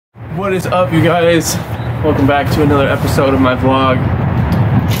What is up, you guys? Welcome back to another episode of my vlog.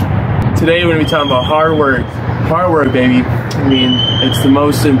 Today we're going to be talking about hard work. Hard work, baby. I mean, it's the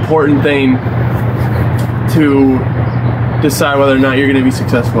most important thing to decide whether or not you're going to be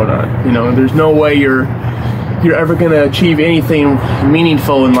successful or not. You know, there's no way you're ever going to achieve anything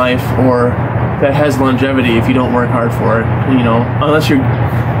meaningful in life or that has longevity if you don't work hard for it. You know, unless you're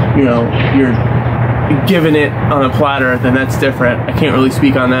given it on a platter, then that's different. I can't really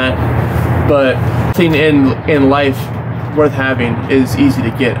speak on that, but thing in life worth having is easy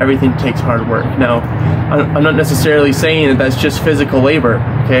to get. Everything takes hard work. Now, I'm not necessarily saying that that's just physical labor.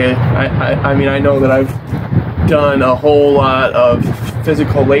 Okay, I mean, I know that I've done a whole lot of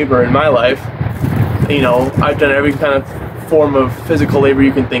physical labor in my life. You know, I've done every kind of form of physical labor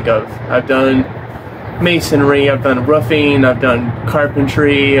you can think of. I've done masonry, I've done roofing, I've done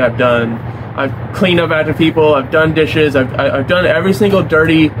carpentry, I've cleaned up after people, I've done dishes, I've done every single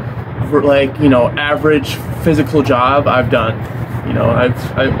dirty, like, you know, average physical job I've done. You know,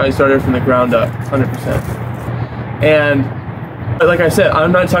 I started from the ground up, 100%. And like I said,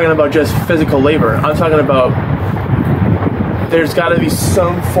 I'm not talking about just physical labor. I'm talking about there's got to be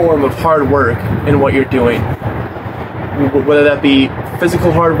some form of hard work in what you're doing, whether that be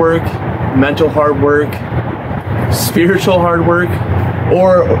physical hard work, mental hard work, spiritual hard work,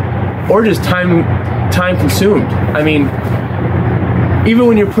 or just time consumed. I mean, even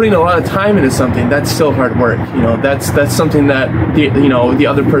when you're putting a lot of time into something, that's still hard work. You know, that's something that the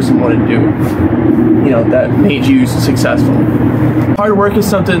other person wouldn't do. You know, that made you successful. Hard work is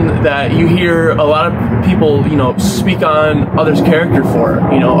something that you hear a lot of people, you know, speak on others' character for.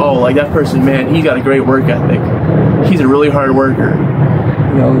 You know, oh, like that person, man, he's got a great work ethic. He's a really hard worker.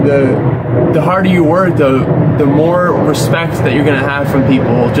 You know, the harder you work, the more respect that you're gonna have from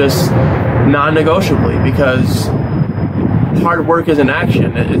people, just non-negotiably, because hard work is an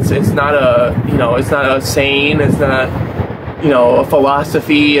action. It's not a, you know, it's not a saying, it's not, you know, a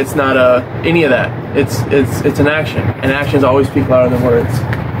philosophy, it's not any of that. It's an action, and actions always speak louder than words.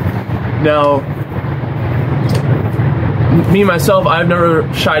 Now, me myself, I've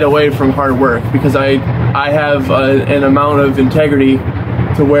never shied away from hard work because I have an amount of integrity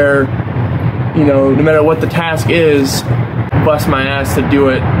to where, you know, no matter what the task is, bust my ass to do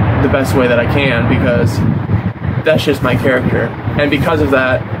it the best way that I can, because that's just my character. And because of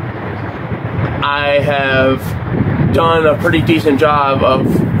that, I have done a pretty decent job of,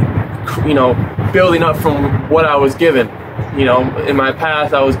 you know, building up from what I was given. You know, in my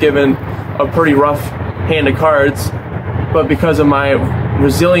past, I was given a pretty rough hand of cards, but because of my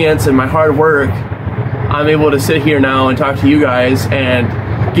resilience and my hard work, I'm able to sit here now and talk to you guys and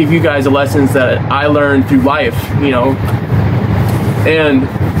give you guys the lessons that I learned through life, you know. And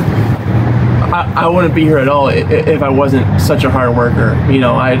I wouldn't be here at all if I wasn't such a hard worker. You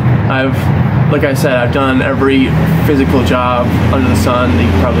know, I've like I said, I've done every physical job under the sun that you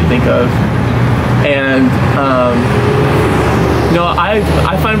can probably think of. And you know,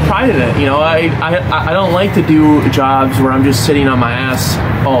 I find pride in it. You know, I don't like to do jobs where I'm just sitting on my ass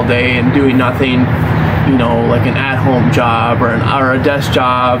all day and doing nothing, you know, like an at-home job or a desk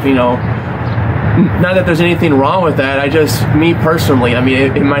job, you know. Not that there's anything wrong with that. Me personally, I mean,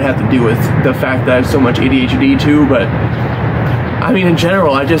 it might have to do with the fact that I have so much ADHD too, but I mean, in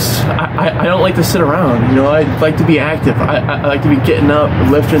general, I don't like to sit around, you know. I like to be active. I like to be getting up,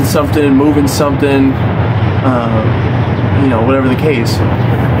 lifting something, moving something, you know, whatever the case.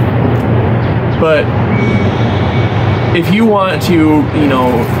 But if you want to, you know,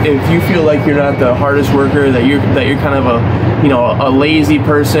 if you feel like you're not the hardest worker, that you're kind of a, you know, a lazy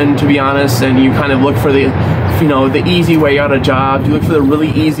person, to be honest, and you kind of look for the, you know, the easy way out of jobs, you look for the really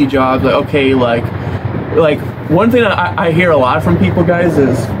easy jobs, like, okay, like one thing I hear a lot from people, guys,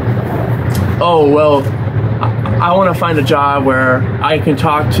 is, oh, well, I want to find a job where I can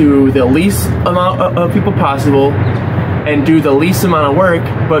talk to the least amount of people possible and do the least amount of work,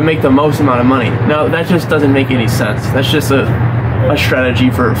 but make the most amount of money. Now, that just doesn't make any sense. That's just a strategy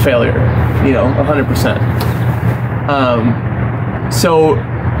for failure, you know, 100%. So,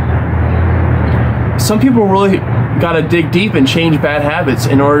 some people really gotta dig deep and change bad habits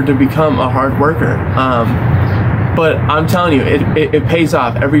in order to become a hard worker. But I'm telling you, it pays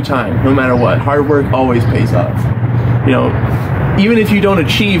off every time, no matter what. Hard work always pays off. You know, even if you don't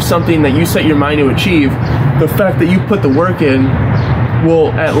achieve something that you set your mind to achieve, the fact that you put the work in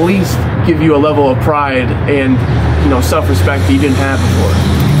will at least give you a level of pride and, you know, self-respect that you didn't have before.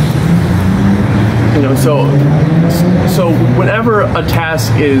 You know, so whenever a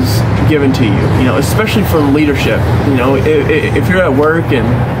task is given to you, you know, especially from leadership, you know, if you're at work and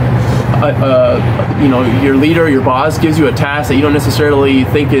you know, your leader, your boss gives you a task that you don't necessarily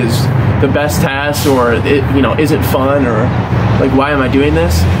think is the best task, or it, you know, isn't fun, or like, why am I doing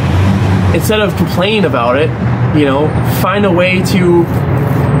this? Instead of complaining about it, you know, find a way to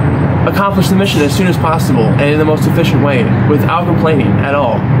accomplish the mission as soon as possible and in the most efficient way without complaining at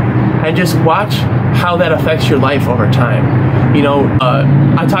all. And just watch how that affects your life over time. You know,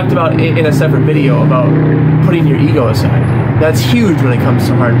 I talked about in a separate video about putting your ego aside. That's huge when it comes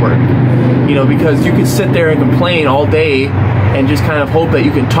to hard work. You know, because you can sit there and complain all day and just kind of hope that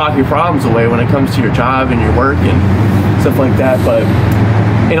you can talk your problems away when it comes to your job and your work and stuff like that. But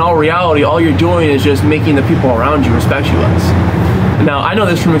in all reality, all you're doing is just making the people around you respect you less. Now, I know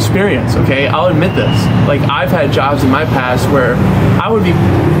this from experience, okay? I'll admit this. Like, I've had jobs in my past where I would be,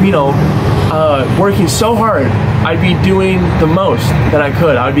 you know, working so hard. I'd be doing the most that I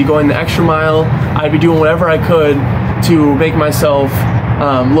could. I would be going the extra mile. I'd be doing whatever I could to make myself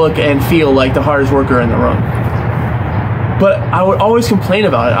look and feel like the hardest worker in the room. But I would always complain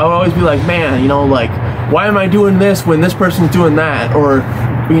about it. I would always be like, man, you know, like, why am I doing this when this person's doing that? Or,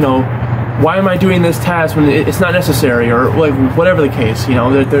 you know, why am I doing this task when it's not necessary, or like whatever the case, you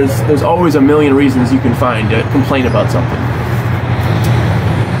know, there's always a million reasons you can find to complain about something.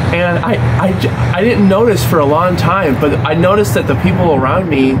 And I didn't notice for a long time, but I noticed that the people around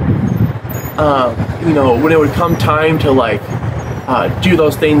me, you know, when it would come time to like do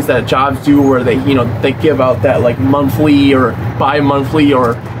those things that jobs do, where they, you know, they give out that like monthly or bi-monthly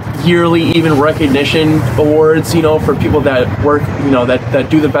or yearly even recognition awards, you know, for people that work, you know, that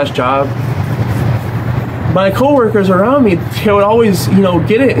do the best job. My coworkers around me, they would always, you know,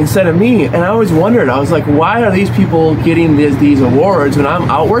 get it instead of me, and I always wondered. I was like, why are these people getting these awards when I'm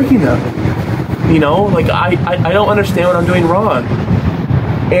outworking them? You know, like I don't understand what I'm doing wrong.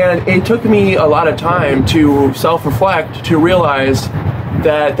 And it took me a lot of time to self-reflect, to realize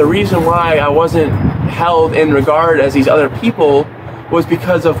that the reason why I wasn't held in regard as these other people was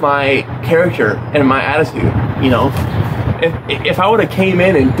because of my character and my attitude. You know, if I would have came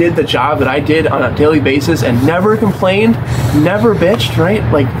in and did the job that I did on a daily basis and never complained, never bitched, right?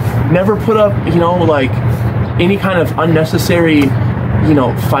 Like, never put up, you know, like any kind of unnecessary, you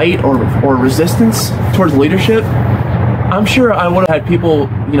know, fight or resistance towards leadership, I'm sure I would have had people,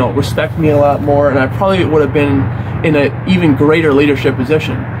 you know, respect me a lot more, and I probably would have been in an even greater leadership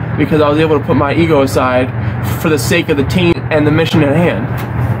position, because I was able to put my ego aside for the sake of the team and the mission at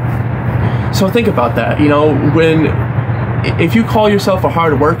hand. So think about that. You know, if you call yourself a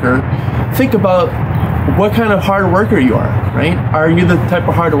hard worker, think about what kind of hard worker you are, right? Are you the type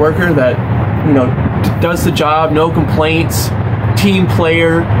of hard worker that, you know, does the job, no complaints, team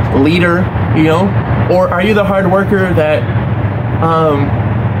player, leader, you know? Or are you the hard worker that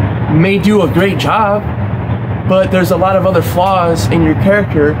may do a great job, but there's a lot of other flaws in your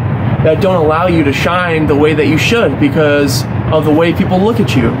character that don't allow you to shine the way that you should because of the way people look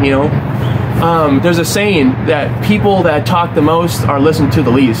at you, you know? There's a saying that people that talk the most are listened to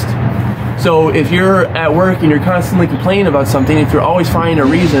the least. So if you're at work and you're constantly complaining about something, if you're always finding a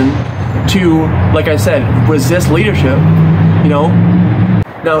reason to, like I said, resist leadership, you know?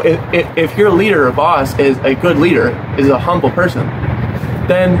 Now, if your leader or boss is a good leader, is a humble person,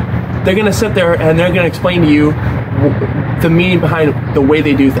 then they're going to sit there and they're going to explain to you the meaning behind the way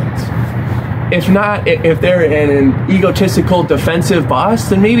they do things. If not, if they're an egotistical, defensive boss,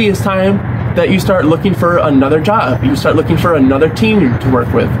 then maybe it's time that you start looking for another job. You start looking for another team to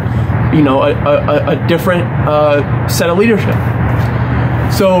work with, you know, a different set of leadership.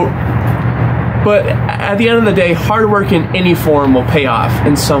 So, but at the end of the day, hard work in any form will pay off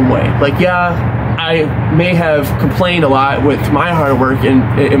in some way. Like, yeah, I may have complained a lot with my hard work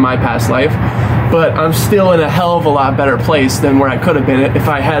in my past life, but I'm still in a hell of a lot better place than where I could have been if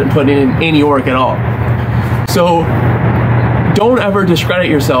I hadn't put in any work at all. So don't ever discredit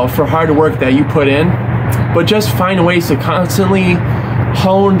yourself for hard work that you put in, but just find ways to constantly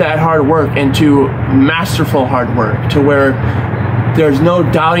hone that hard work into masterful hard work, to where there's no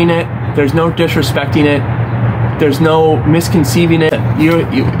doubting it, there's no disrespecting it, there's no misconceiving it.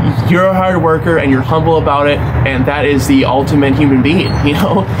 You're a hard worker and you're humble about it, and that is the ultimate human being, you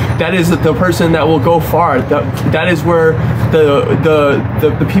know? That is the person that will go far. That is where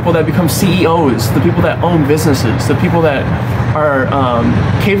the people that become CEOs, the people that own businesses, the people that are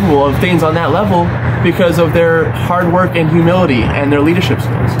capable of things on that level because of their hard work and humility and their leadership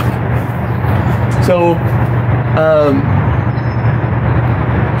skills. So,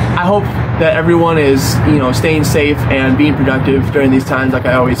 I hope that everyone is, you know, staying safe and being productive during these times, like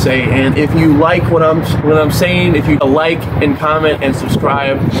I always say. And if you like what I'm saying, if you like and comment and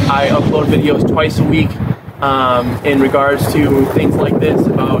subscribe, I upload videos twice a week in regards to things like this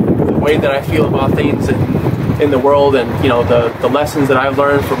about way that I feel about things in the world, and you know, the lessons that I've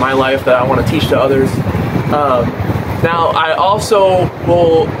learned from my life that I want to teach to others. Now I also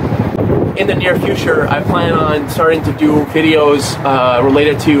will, in the near future, I plan on starting to do videos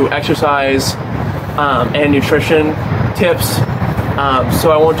related to exercise and nutrition tips. So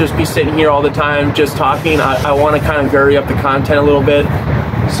I won't just be sitting here all the time just talking. I want to kind of vary up the content a little bit.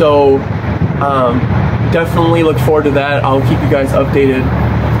 So definitely look forward to that. I'll keep you guys updated.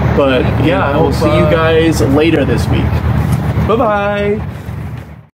 But yeah, I will see you guys later this week. Bye-bye.